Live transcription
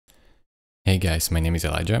Hey guys, my name is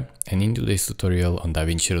Elijah, and in today's tutorial on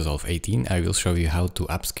Davinci Resolve 18 I will show you how to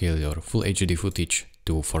upscale your Full HD footage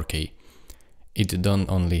to 4K. It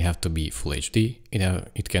don't only have to be Full HD,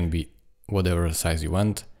 it can be whatever size you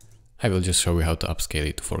want. I will just show you how to upscale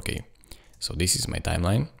it to 4K. So this is my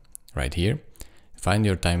timeline right here. Find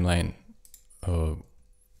your timeline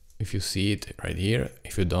if you see it right here.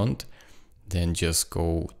 If you don't, then just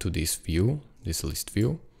go to this view, this list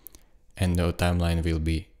view, and the timeline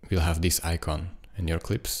will have this icon, and your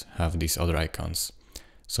clips have these other icons.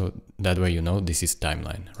 So that way you know this is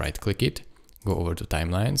timeline. Right click it, go over to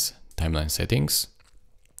timelines, timeline settings,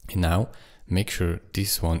 and now make sure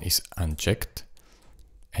this one is unchecked,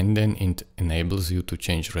 and then it enables you to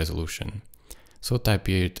change resolution. So type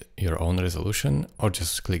here your own resolution, or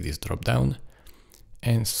just click this drop down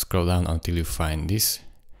and scroll down until you find this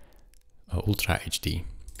Ultra HD.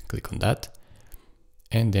 Click on that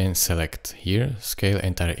and then select here scale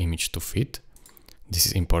entire image to fit. This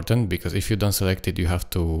is important because if you don't select it, you have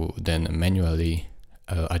to then manually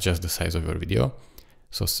adjust the size of your video.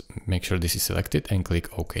 So make sure this is selected and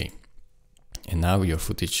click OK. And now your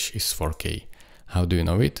footage is 4K. How do you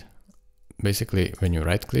know it? Basically, when you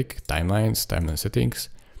right click timelines, timeline settings,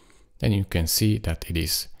 then you can see that it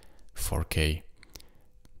is 4K.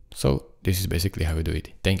 So this is basically how we do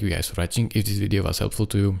it. Thank you guys for watching. If this video was helpful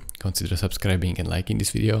to you, consider subscribing and liking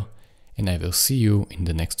this video, and I will see you in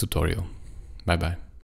the next tutorial. Bye bye.